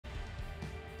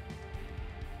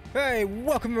Hey,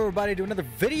 welcome everybody to another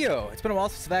video. It's been a while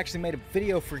since I've actually made a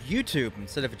video for YouTube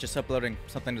instead of just uploading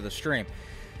something to the stream.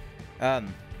 The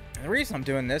reason I'm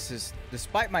doing this is,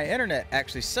 despite my internet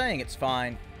actually saying it's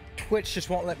fine, Twitch just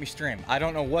won't let me stream. I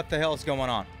don't know what the hell is going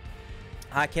on.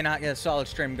 I cannot get a solid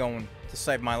stream going to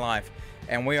save my life.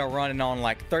 And we are running on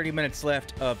like 30 minutes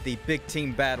left of the big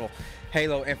team battle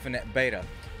Halo Infinite beta.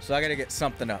 So I gotta get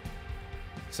something up.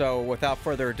 So without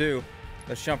further ado,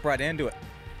 let's jump right into it.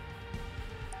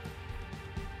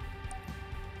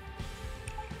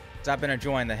 I've been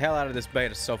enjoying the hell out of this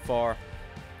beta so far.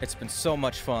 It's been so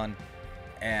much fun,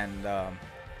 and I'm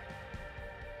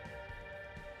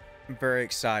very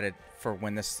excited for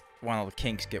when one of the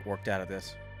kinks get worked out of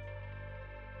this.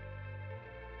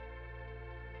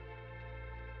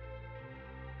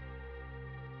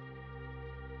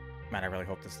 Man, I really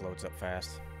hope this loads up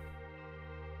fast.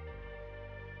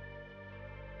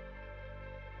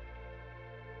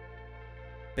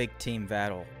 Big team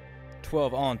battle,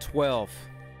 12 on 12.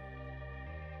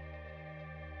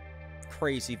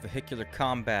 Crazy vehicular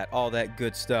combat, all that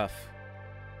good stuff.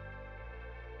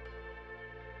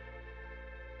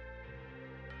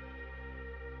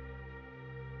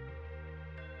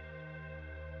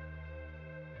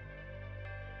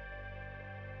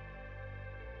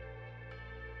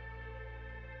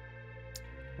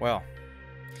 Well,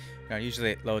 usually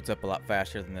it loads up a lot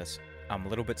faster than this. I'm a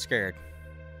little bit scared.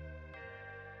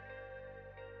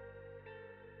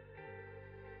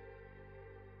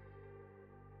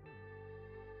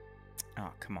 Oh,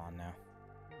 come on now.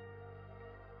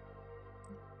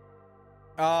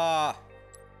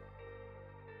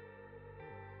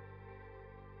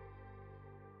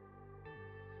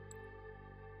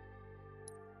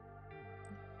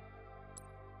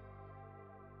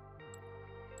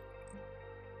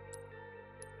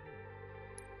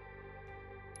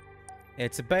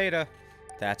 It's a beta.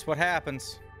 That's what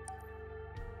happens.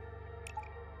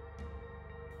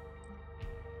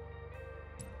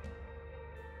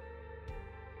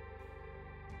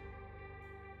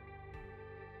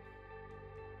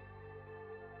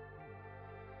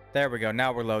 There we go.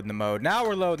 Now we're loading the mode. Now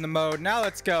we're loading the mode. Now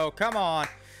let's go. Come on.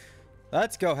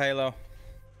 Let's go, Halo.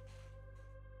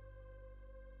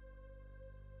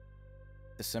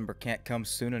 December can't come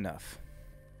soon enough.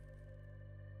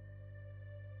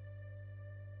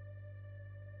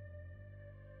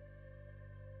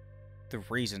 The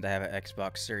reason to have an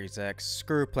Xbox Series X.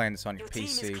 Screw playing this on your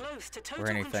PC or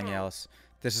anything else.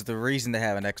 This is the reason to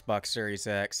have an Xbox Series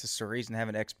X. This is the reason to have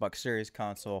an Xbox Series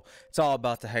console. It's all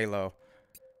about the Halo.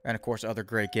 And of course other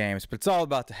great games, but it's all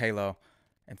about the Halo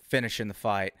and finishing the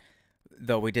fight.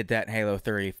 Though we did that in Halo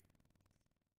 3.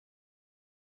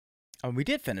 Oh, we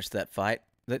did finish that fight.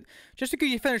 Just because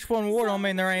you finish one war don't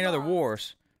mean there ain't other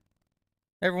wars.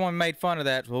 Everyone made fun of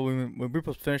that. Well, we were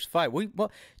supposed to finish the fight.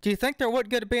 Well, do you think there wasn't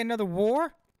going to be another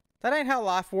war? That ain't how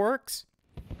life works.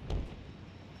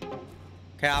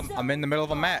 Okay, I'm in the middle of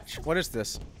a match. What is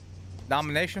this?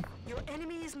 Domination? Your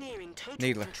enemy is nearing total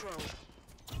Needler. control.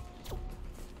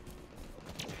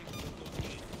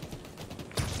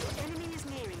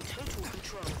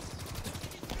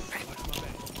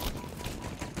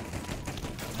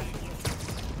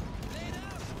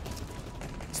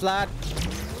 Slide.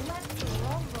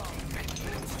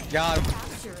 Got him.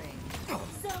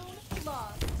 Zone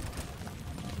lost.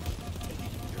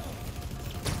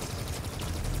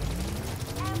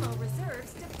 Ammo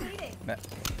reserves depleting.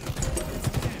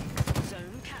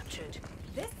 Zone captured.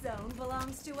 This zone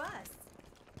belongs to us.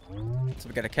 So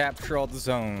we gotta capture all the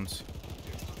zones.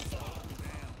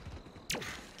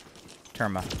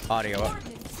 Turn my audio up.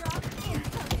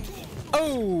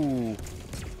 Oh!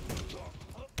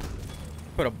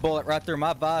 Put a bullet right through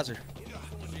my visor.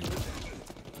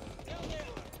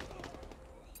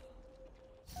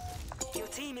 Your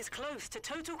team is close to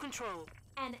total control.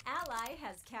 An ally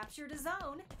has captured a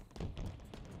zone.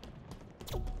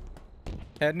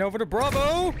 Heading over to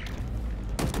Bravo!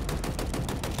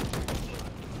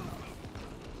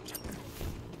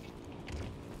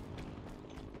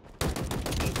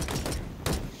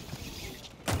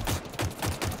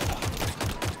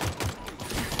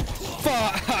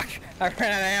 Fuck! I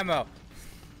ran out of ammo.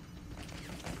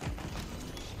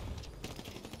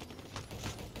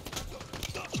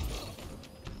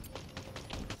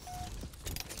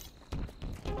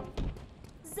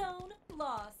 Zone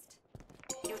lost.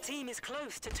 Your team is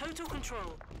close to total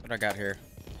control. What I got here?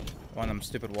 One of them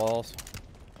stupid walls.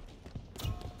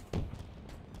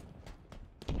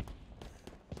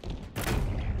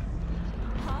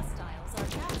 Hostiles are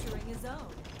capturing a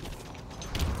zone.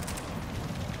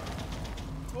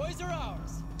 Toys are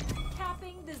ours.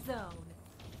 Capping the zone.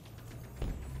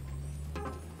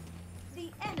 The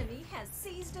enemy has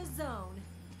seized a zone.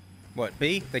 What,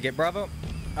 B? They get Bravo?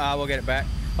 We'll get it back.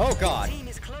 Oh, God. Your team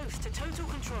is close to total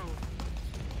control.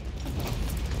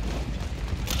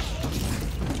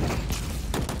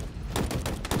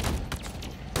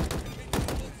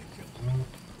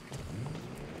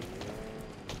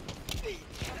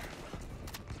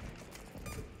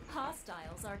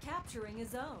 Hostiles are capturing a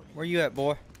zone. Where you at,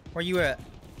 boy? Where you at?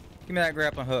 Give me that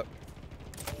grappling hook.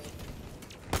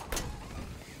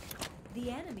 The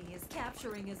enemy is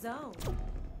capturing a zone.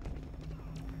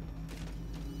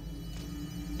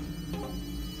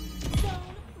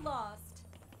 Zone lost.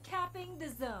 Capping the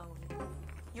zone.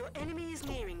 Your enemy is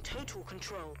nearing total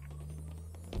control.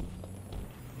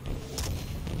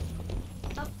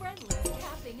 A friendly is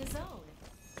capping a zone.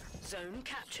 Zone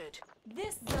captured.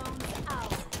 This zone's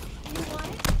ours. You want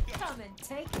it? Come and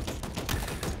take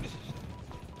it.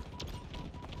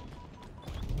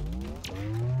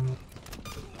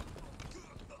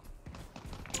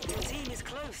 Your team is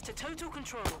close to total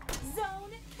control.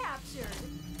 Zone captured.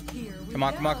 Here we Come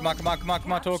on, go. come on, come on, come on, come on,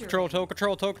 come on. Total control, total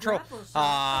control, total control. Grapple shot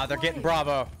Ah, they're getting applied.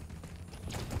 Bravo.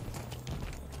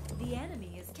 The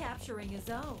enemy is capturing a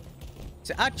zone.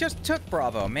 See, I just took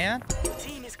Bravo, man. Your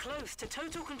team is close to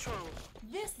total control.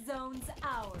 This zone's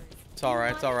ours. It's all right,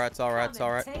 You it's want all right, it? it's all right, it's Come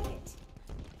all and right. Take it.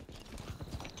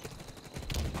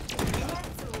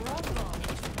 Let's rumble.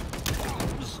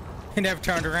 He never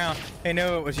turned around. He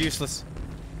knew it was useless.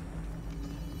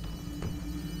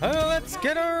 Oh, let's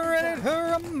get her ready to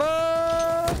rumble.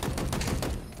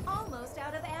 Almost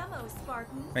out of ammo,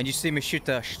 Spartan. Man, you see me shoot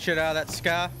the shit out of that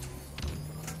sky?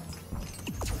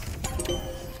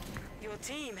 Your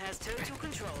team has total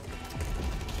control.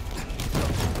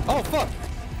 Oh, fuck.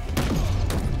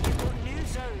 You've got new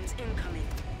zones incoming.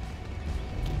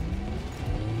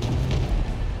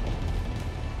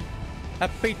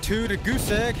 Happy to the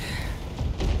goose egg.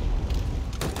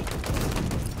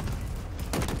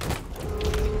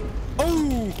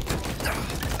 Oh!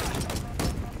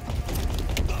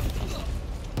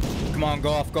 Come on, go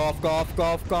off, go off, go off, go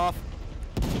off, go off.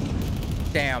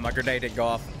 Damn, my grenade did go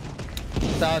off.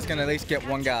 Thought I was gonna at least get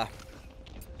one guy.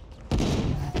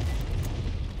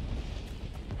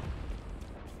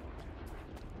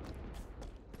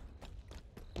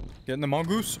 Getting the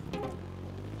mongoose.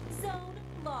 Zone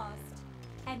lost.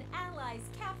 An ally's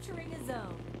capturing a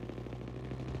zone.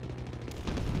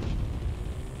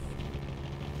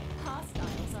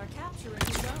 Hostiles are capturing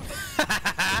a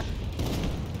zone.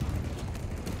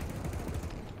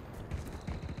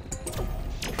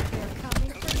 They're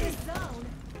coming for this zone.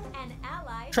 An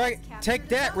ally has Try, captured take a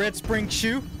that, zone. Red Spring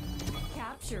Shoe.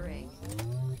 Capturing.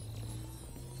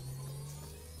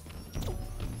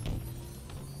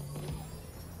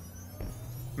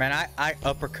 Man, I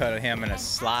uppercutted him in a An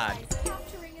slide. ally's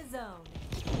capturing a zone.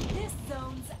 This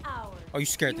zone's ours. Oh, you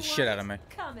scared the shit want out of it? me.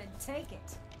 Come and take it.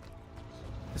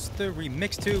 This is the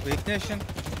remix tube ignition.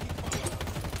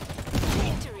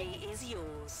 Victory is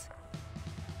yours.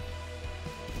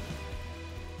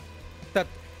 That,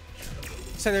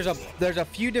 so there's a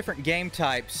few different game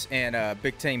types in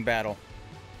Big Team Battle,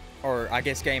 or I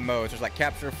guess game modes. There's like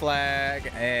capture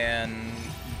flag and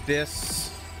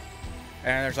this,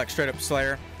 and there's like straight up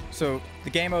Slayer. So the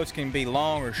game modes can be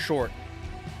long or short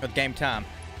with game time.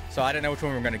 So I didn't know which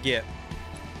one we were gonna get.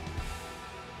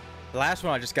 The last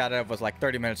one I just got out of was like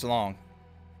 30 minutes long,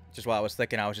 which is why I was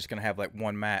thinking I was just gonna have like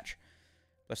one match.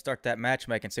 Let's start that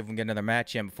matchmaking, see if we can get another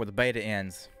match in before the beta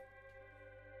ends.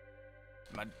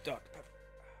 My duck.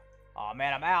 Oh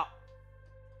man, I'm out.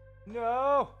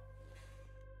 No.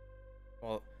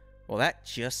 Well, that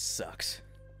just sucks.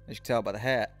 As you can tell by the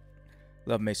hat,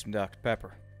 love me some Dr.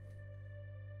 Pepper.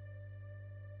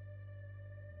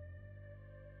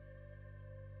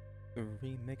 The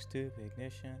remix to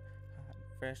ignition, hot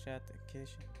and fresh out the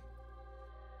kitchen.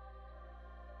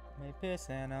 Me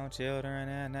pissing on children,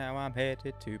 and now I'm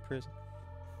headed to prison.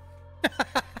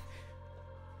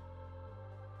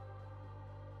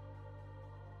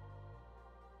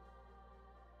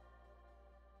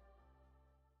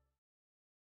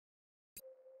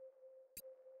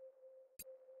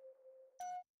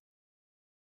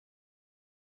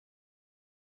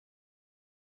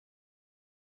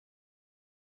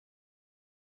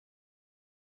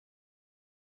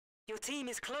 Your team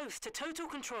is close to total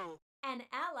control. An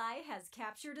ally has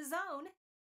captured a zone.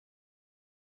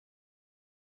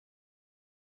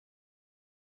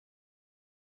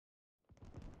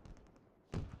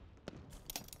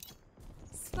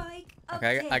 Spike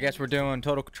Okay, I guess we're doing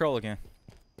total control again.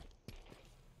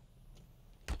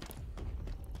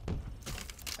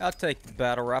 I'll take the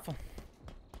battle rifle.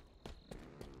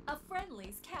 A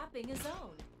friendly's capping a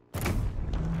zone.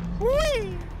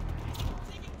 Whee!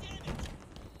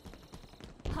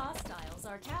 Hostiles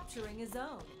are capturing a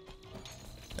zone.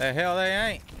 The hell they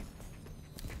ain't.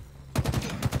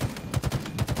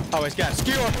 Oh, he's got a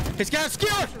skewer. He's got a skewer.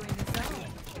 Capturing a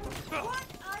zone. What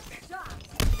a shot!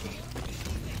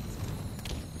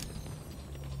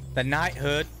 The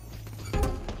knighthood.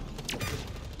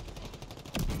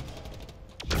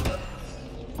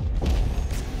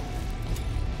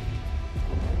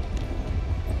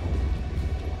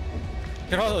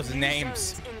 Look at all those names.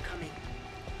 Zones incoming.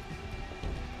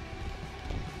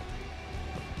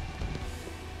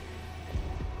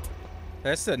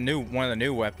 That's the new one of the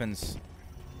new weapons.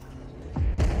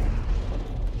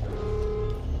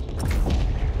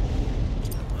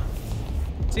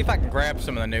 See if I can grab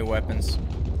some of the new weapons.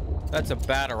 That's a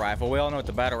battle rifle. We all know what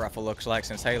the battle rifle looks like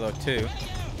since Halo 2. See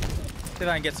if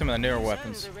I can get some of the newer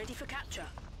weapons. Zones are ready for capture.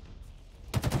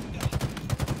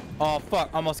 Oh fuck,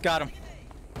 almost got him.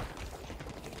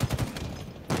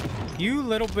 You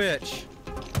little bitch.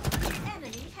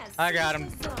 Enemy has I got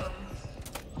seized him. the zone.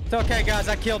 It's okay, guys.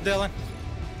 I killed Dylan.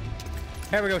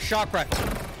 Here we go. Shock rifle.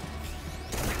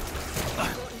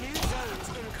 Got new zones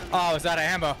incoming. Oh, is that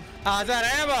ammo? Oh, is that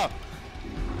ammo?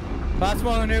 That's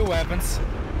one of the new weapons.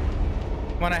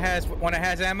 When it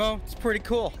has ammo, it's pretty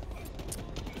cool.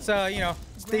 So you know,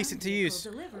 it's decent to use.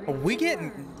 Are we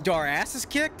getting our asses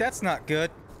kicked? That's not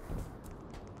good.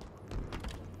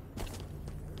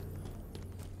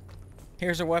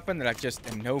 Here's a weapon that I just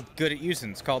am no good at using.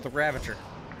 It's called the Ravager.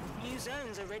 New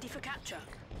zones are ready for capture.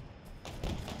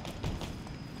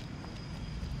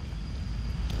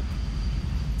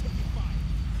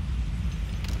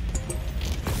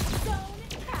 Zone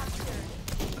captured.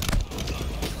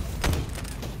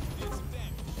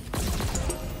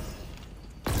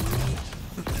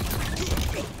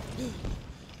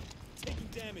 Taking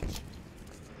damage.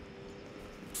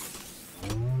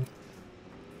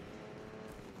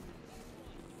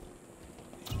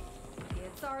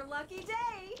 It's our lucky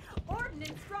day.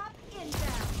 Ordnance drop inbound.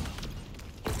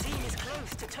 Your team is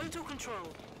close to total control.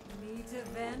 Need to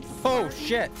vent. Oh, Spartan.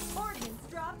 shit. Ordnance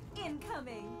drop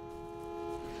incoming.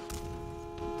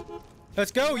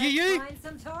 Let's go, yee yee. Find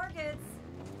some targets.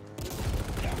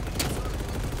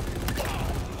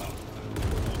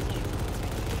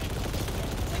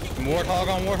 Warthog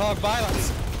on Warthog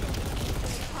violence.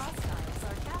 Hostiles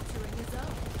are capturing a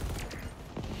zone.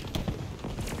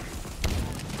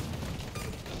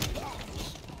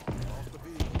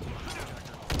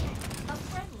 A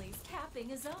friendly's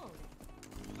capping a zone.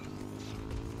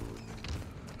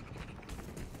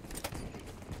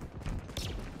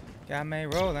 Got me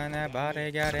rolling that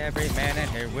body, got every man in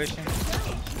here wishing.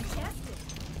 Zone contested.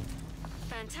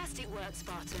 Fantastic work,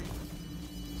 Spartan.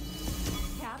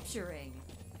 Capturing.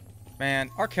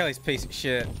 Man, R. Kelly's a piece of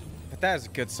shit, but that is a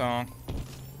good song.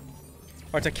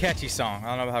 Or it's a catchy song.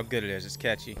 I don't know how good it is. It's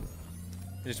catchy.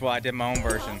 Which is why I did my own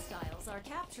version. Hostiles are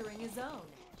capturing a zone.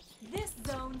 This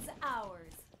zone's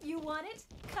ours. You want it?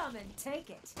 Come and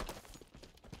take it.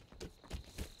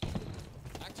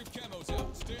 Active camos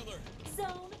out. Stay alert.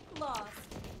 Zone lost.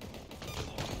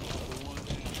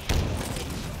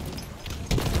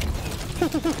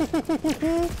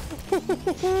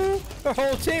 The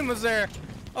whole team was there.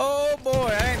 Oh boy,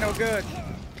 I ain't no good.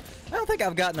 I don't think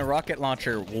I've gotten the rocket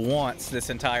launcher once this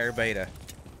entire beta.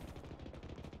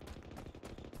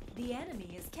 The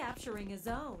enemy is capturing a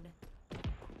zone.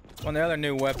 One of the other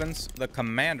new weapons, the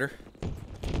Commander.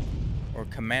 Or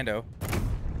Commando.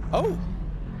 Oh!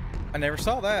 I never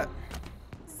saw that.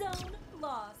 Zone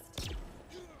lost.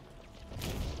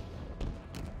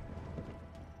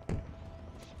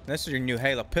 This is your new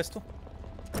Halo pistol.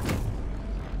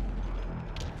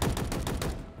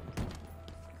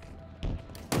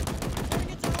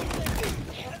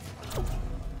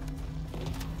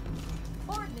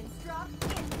 Ordnance drop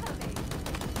incoming.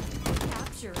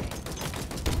 Capturing.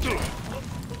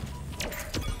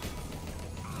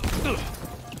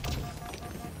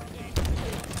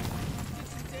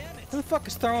 Who the fuck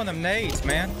is throwing them nades,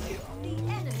 man? The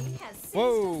enemy has seized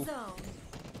Whoa. a zone.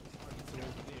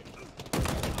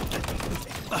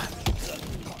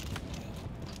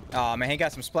 Oh man, he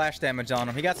got some splash damage on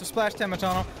him. He got some splash damage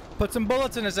on him. Put some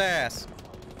bullets in his ass.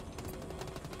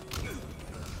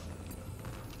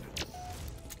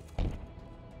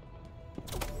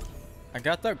 I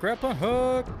got that grappling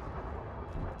hook.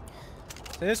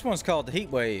 This one's called the Heat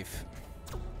Wave.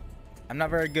 I'm not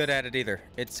very good at it either.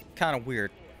 It's kind of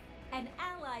weird. An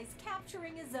ally's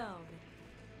capturing a zone.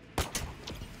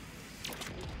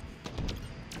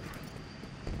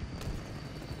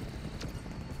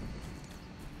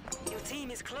 Your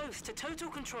team is close to total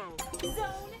control.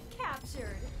 Zone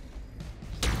captured.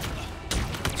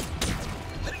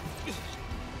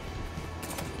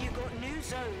 You got new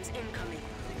zones drones incoming.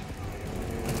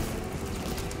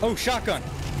 Oh, shotgun.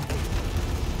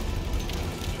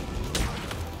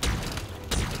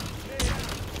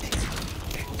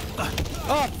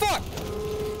 Oh, fuck!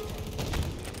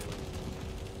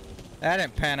 That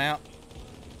didn't pan out.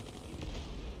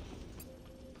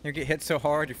 You get hit so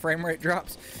hard, your frame rate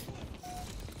drops.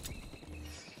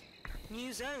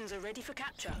 New zones are ready for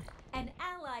capture. An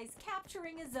ally's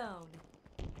capturing a zone.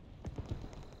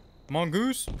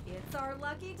 Mongoose? It's our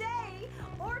lucky day.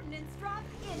 Ordnance drop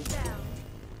inbound.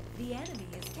 The enemy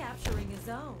is capturing a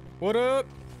zone. What up?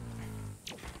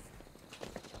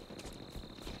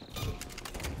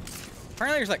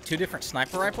 Apparently there's like 2 different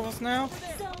sniper rifles now.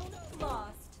 Zone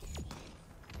lost.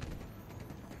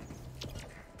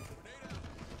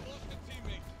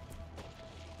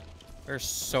 There's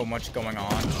so much going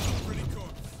on.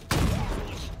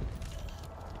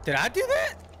 Did I do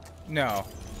that? No.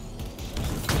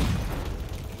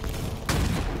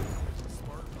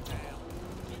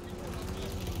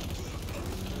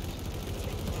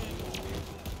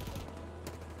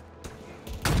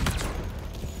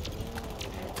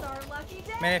 It's our lucky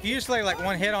day. Man, if you just lay like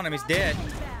one hit on him, he's dead.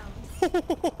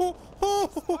 Inbound.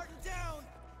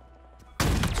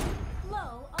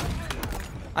 Low on ammo.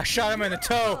 I shot him in the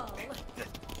toe.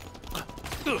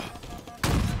 Oh.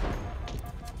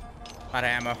 Out of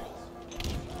ammo.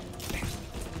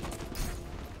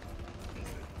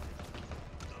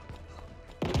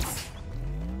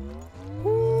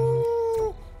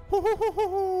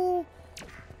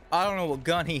 I don't know what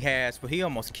gun he has, but he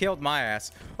almost killed my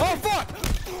ass. Oh, fuck!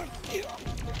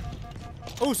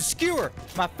 Oh, it's a skewer!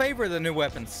 My favorite of the new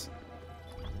weapons.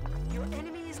 Your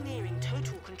enemy is nearing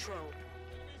total control.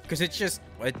 Because it's just,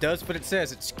 it does what it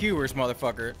says. It skewers,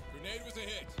 motherfucker. Grenade was a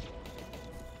hit.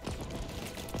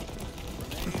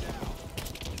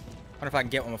 Wonder if I can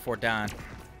get one before dying.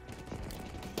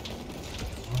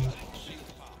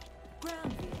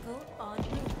 Ground vehicle en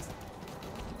route.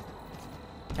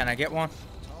 Can I get one?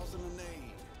 Toss him a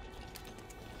nade.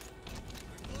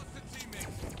 We lost a teammate.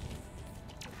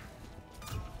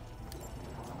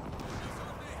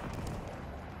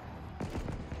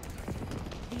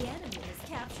 The enemy is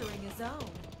capturing a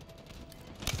zone.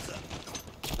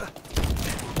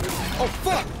 Oh,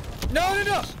 fuck! No, no,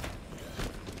 no!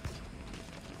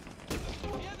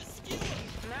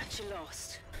 Match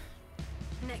lost.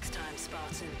 Next time,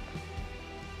 Spartan.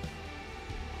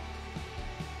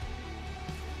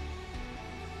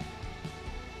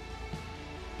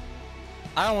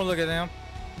 I don't want to look at them.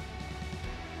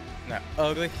 No,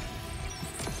 ugly.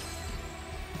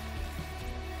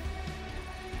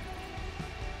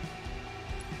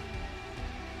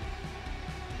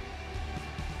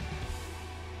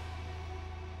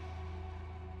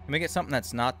 Let me get something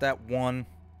that's not that one.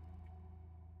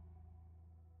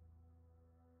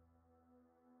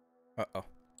 Uh-oh.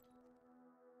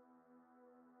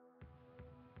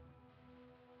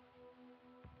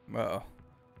 Uh-oh.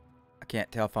 I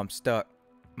can't tell if I'm stuck.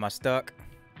 Am I stuck?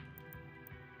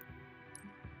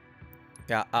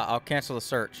 Yeah, I'll cancel the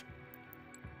search.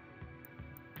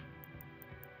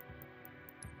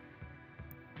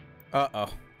 Uh-oh.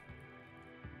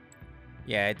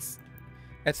 Yeah,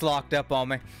 it's locked up on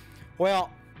me.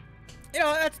 Well, you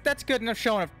know, that's good enough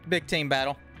showing a big team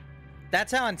battle.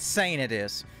 That's how insane it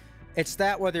is. It's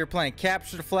that whether you're playing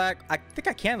capture the flag. I think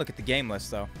I can look at the game list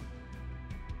though.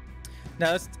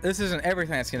 Now this isn't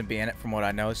everything that's going to be in it from what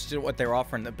I know. It's just what they're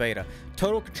offering in the beta.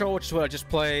 Total Control, which is what I just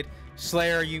played.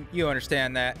 Slayer, you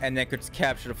understand that, and then could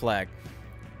capture the flag.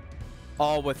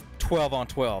 All with 12 on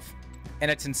 12, and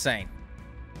it's insane.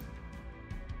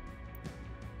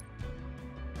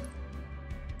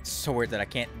 It's so weird that I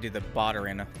can't do the bot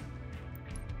arena.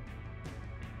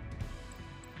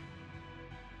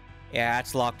 Yeah,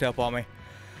 it's locked up on me.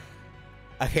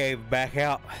 I can't even back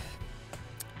out.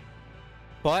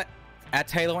 But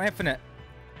that's Halo Infinite,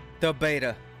 the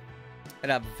beta.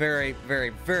 And I'm very, very,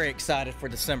 very excited for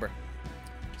December.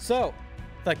 So,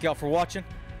 thank y'all for watching.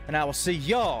 And I will see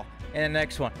y'all in the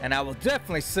next one. And I will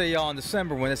definitely see y'all in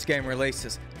December when this game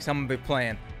releases. Because I'm going to be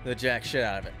playing the jack shit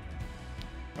out of it.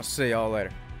 I'll see y'all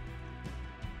later.